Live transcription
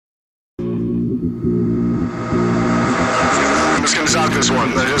I'm just gonna talk this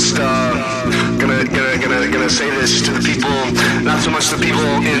one. I'm just gonna say this to the people, not so much the people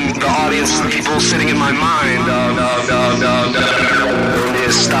in the audience, the people sitting in my mind. ¿Dónde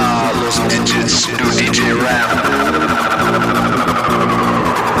está los digits do DJ rap?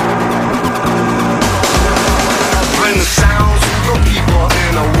 When the sounds of people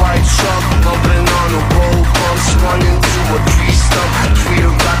in a white truck bumping on the road bumps, running to a tree stump, tweet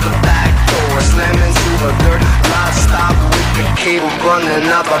about the back door, slamming to a dirt lot, stop with the cable running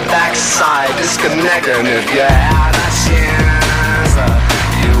out the backside, disconnecting. If you had a chance,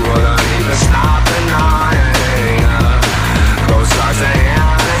 you wouldn't even stop and go start to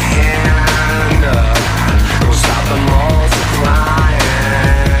hand to hand, go stop the multiplying.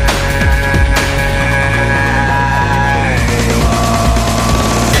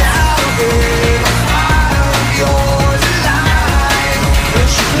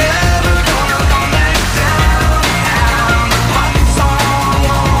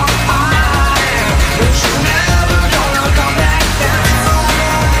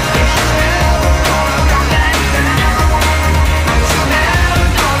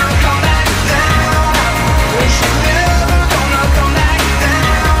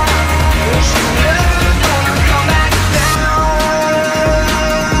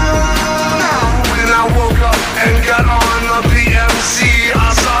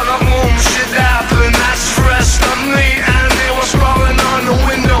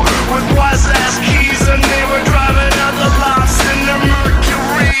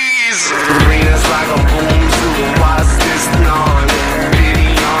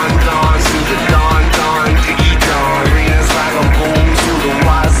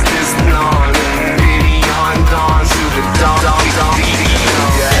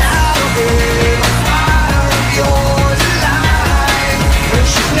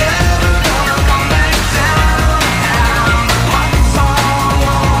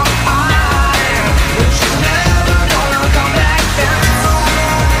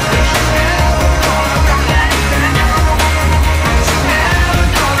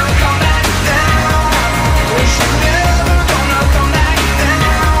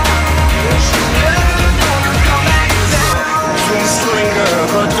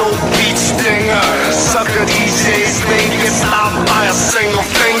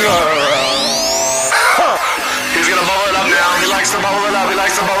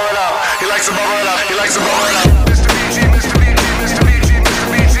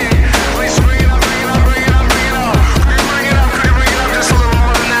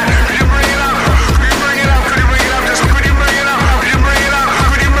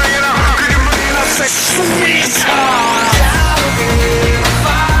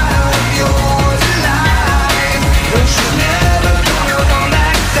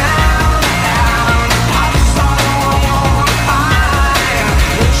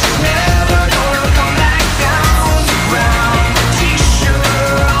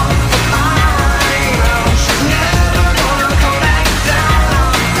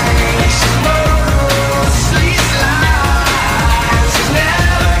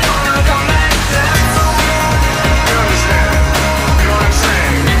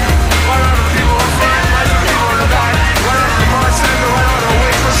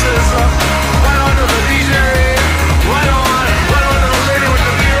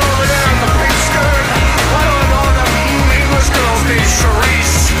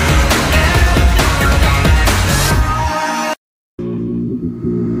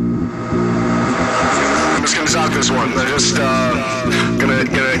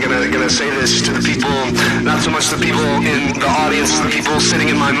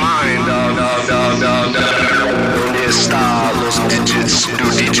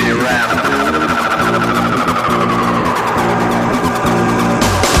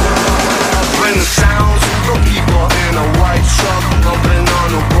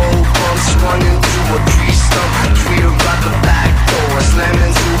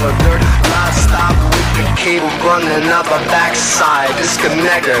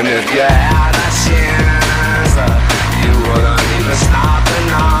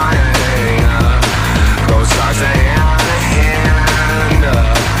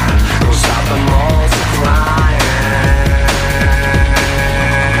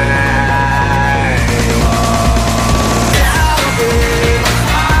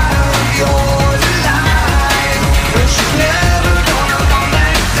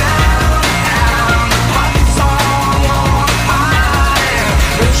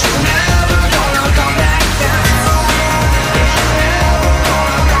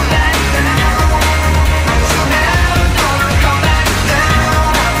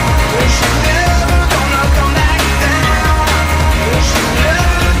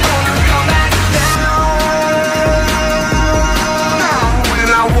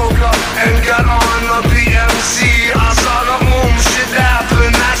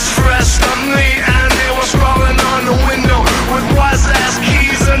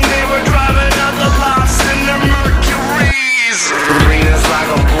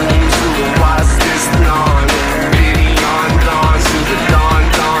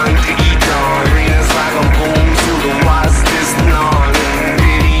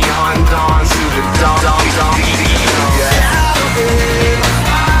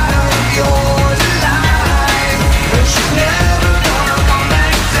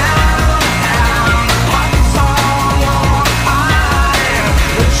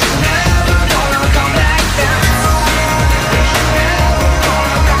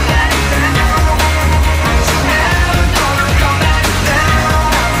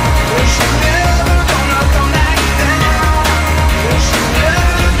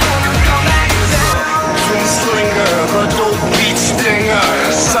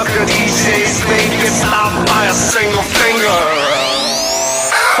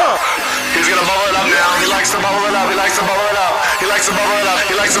 likes to bubble it up,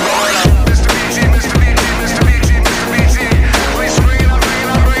 he likes to bubble it up. Mr. BG, Mr. BG, Mr. BG, Mr. BG. Please bring it up, bring it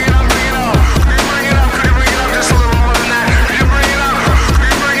up, bring it up, bring it up. Could you bring it up, could you bring it up just a little more than that? Could you bring it up, could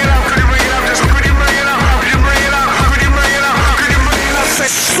you bring it up, could you bring it up, just could you bring it up, could you bring it up, could you bring it up, could you bring it up, say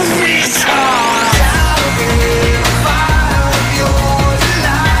sweet time.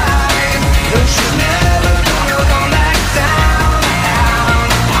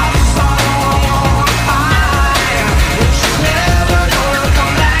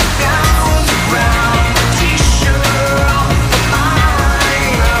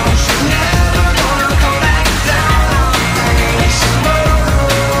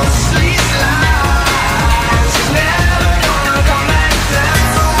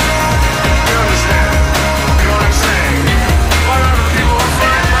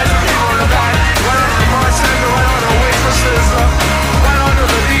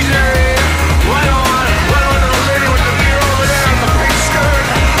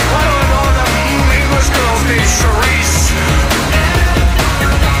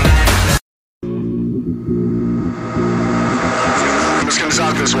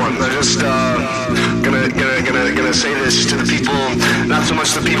 This one. I'm just gonna say this to the people, not so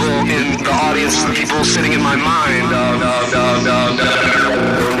much the people in the audience, the people sitting in my mind.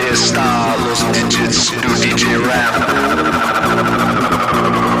 ¿Dónde está los digits do DJ rap?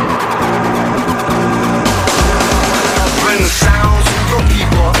 Bring the sounds of the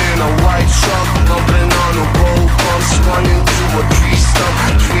people in a white truck, bumping on the road bumps, running to a tree stump,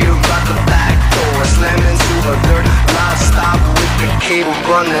 tweet about the back door, slamming to the dirt, stop with the cable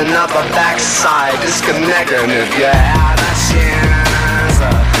running up a backside, disconnecting if you're out of shit.